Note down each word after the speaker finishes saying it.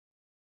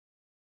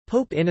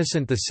Pope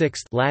Innocent VI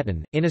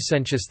Latin,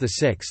 Innocentius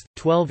VI,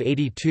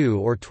 1282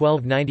 or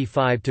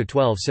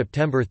 1295–12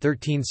 September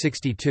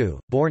 1362,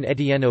 born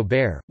Étienne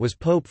Aubert, was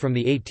pope from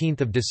 18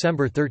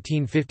 December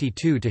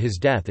 1352 to his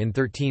death in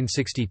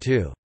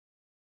 1362.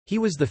 He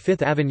was the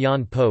fifth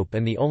Avignon pope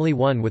and the only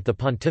one with the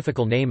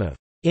pontifical name of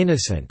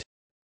Innocent.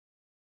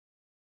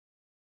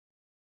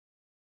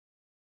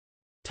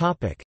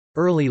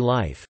 Early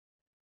life.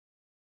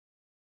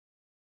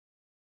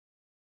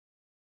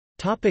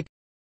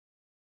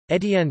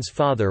 Étienne's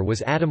father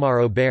was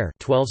Adhémar Aubert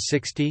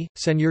 (1260),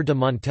 seigneur de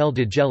Montel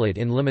de Gelot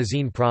in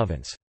Limousin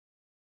province.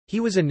 He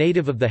was a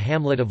native of the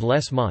hamlet of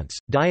Les Monts,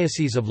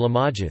 diocese of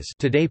Limoges,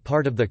 today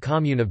part of the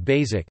commune of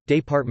Bézic,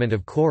 département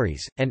of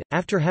Corrèze, and,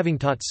 after having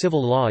taught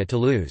civil law at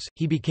Toulouse,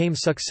 he became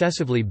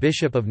successively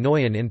Bishop of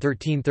Noyon in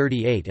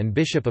 1338 and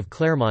Bishop of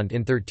Clermont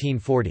in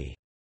 1340.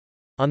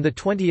 On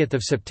 20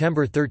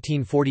 September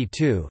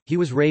 1342, he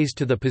was raised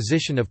to the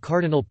position of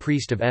cardinal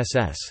priest of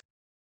SS.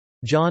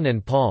 John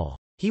and Paul.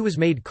 He was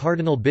made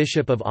Cardinal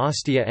Bishop of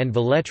Ostia and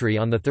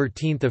Velletri on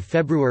 13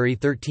 February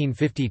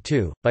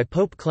 1352, by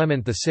Pope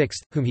Clement VI,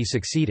 whom he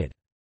succeeded.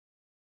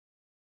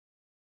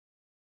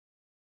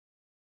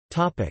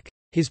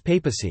 His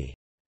papacy.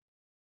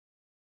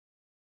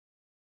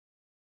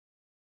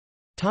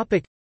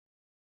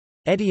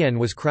 Étienne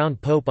was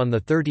crowned pope on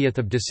 30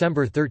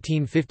 December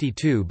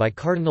 1352 by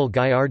Cardinal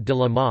Gaillard de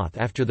la Mothe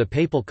after the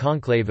papal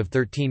conclave of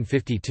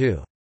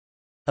 1352.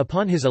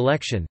 Upon his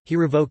election, he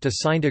revoked a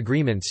signed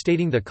agreement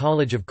stating the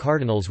College of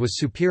Cardinals was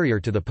superior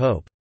to the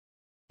Pope.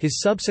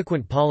 His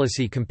subsequent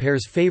policy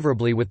compares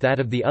favorably with that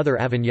of the other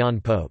Avignon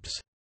popes.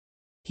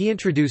 He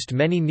introduced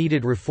many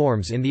needed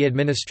reforms in the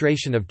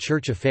administration of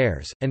church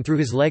affairs, and through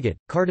his legate,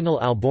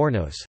 Cardinal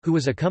Albornoz, who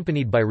was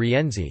accompanied by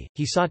Rienzi,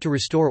 he sought to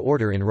restore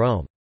order in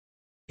Rome.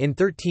 In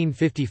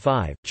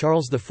 1355,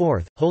 Charles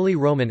IV, Holy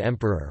Roman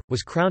Emperor,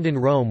 was crowned in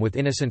Rome with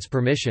Innocent's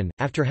permission,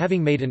 after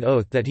having made an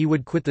oath that he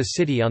would quit the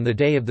city on the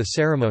day of the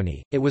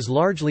ceremony. It was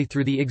largely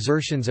through the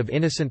exertions of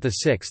Innocent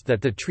VI that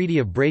the Treaty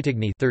of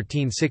Bretigny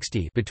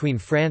 1360 between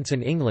France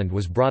and England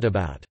was brought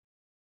about.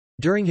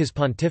 During his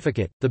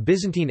pontificate, the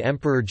Byzantine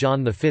Emperor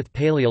John V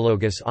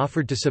Palaeologus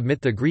offered to submit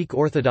the Greek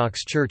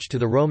Orthodox Church to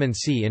the Roman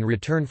See in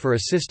return for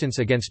assistance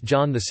against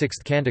John VI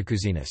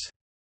Cantacuzenus.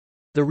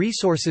 The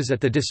resources at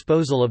the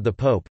disposal of the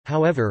Pope,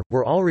 however,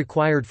 were all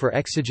required for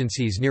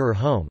exigencies nearer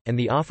home, and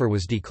the offer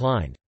was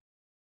declined.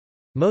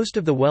 Most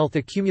of the wealth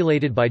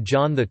accumulated by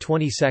John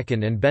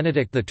XXII and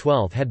Benedict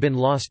XII had been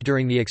lost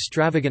during the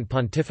extravagant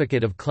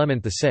pontificate of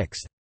Clement VI.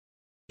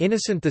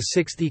 Innocent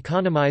VI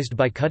economized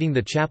by cutting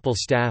the chapel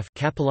staff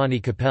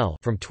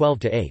from 12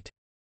 to 8.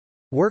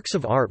 Works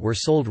of art were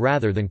sold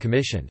rather than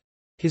commissioned.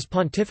 His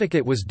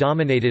pontificate was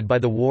dominated by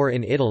the war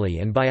in Italy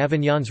and by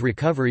Avignon's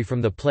recovery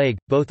from the plague,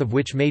 both of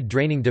which made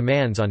draining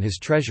demands on his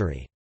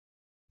treasury.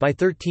 By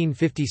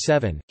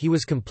 1357, he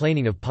was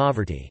complaining of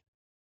poverty.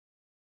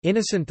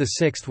 Innocent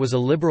VI was a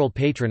liberal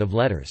patron of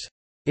letters.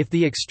 If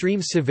the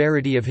extreme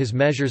severity of his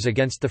measures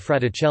against the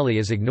Fraticelli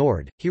is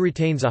ignored, he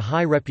retains a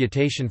high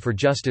reputation for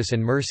justice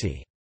and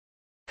mercy.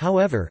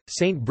 However,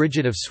 Saint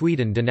Bridget of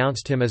Sweden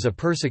denounced him as a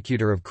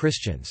persecutor of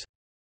Christians.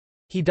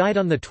 He died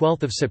on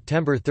 12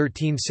 September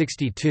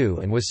 1362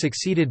 and was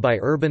succeeded by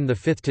Urban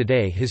V.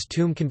 Today his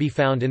tomb can be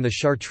found in the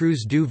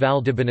Chartreuse du Val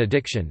de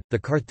Benediction, the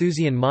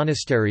Carthusian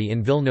monastery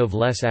in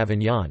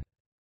Villeneuve-les-Avignon.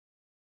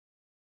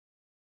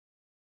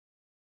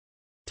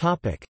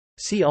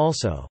 See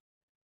also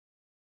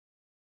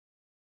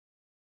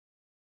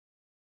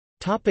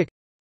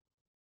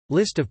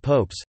List of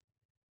popes.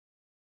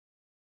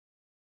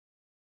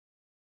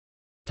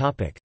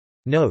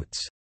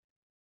 Notes.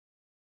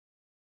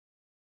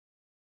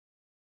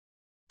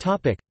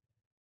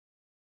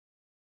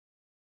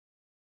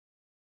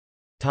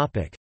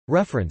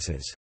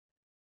 References.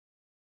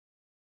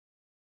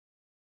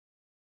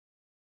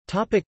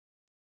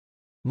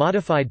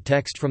 Modified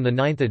text from the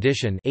 9th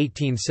edition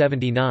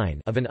 1879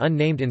 of an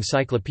unnamed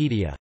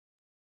encyclopedia.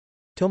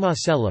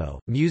 Tomasello,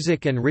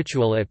 Music and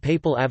Ritual at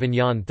Papal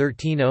Avignon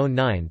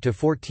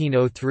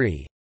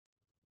 1309–1403.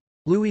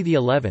 Louis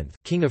XI,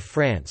 King of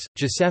France,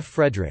 Joseph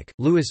Frédéric,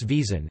 Louis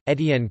Vezin,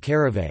 Étienne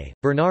Caravé,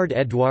 Bernard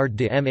Édouard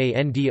de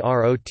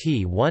Mandrot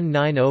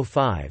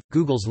 1905,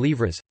 Google's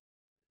Livres.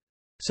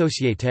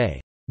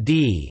 Société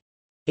d.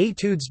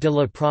 Études de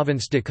la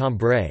Province de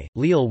Cambrai,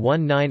 Lille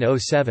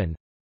 1907.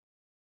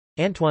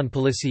 Antoine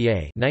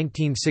Pélissier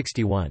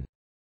 1961.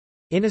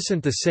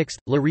 Innocent VI,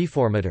 Le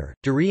Réformateur,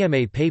 de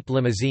Rieme Pape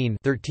Limousin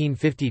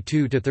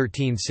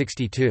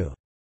 1352–1362.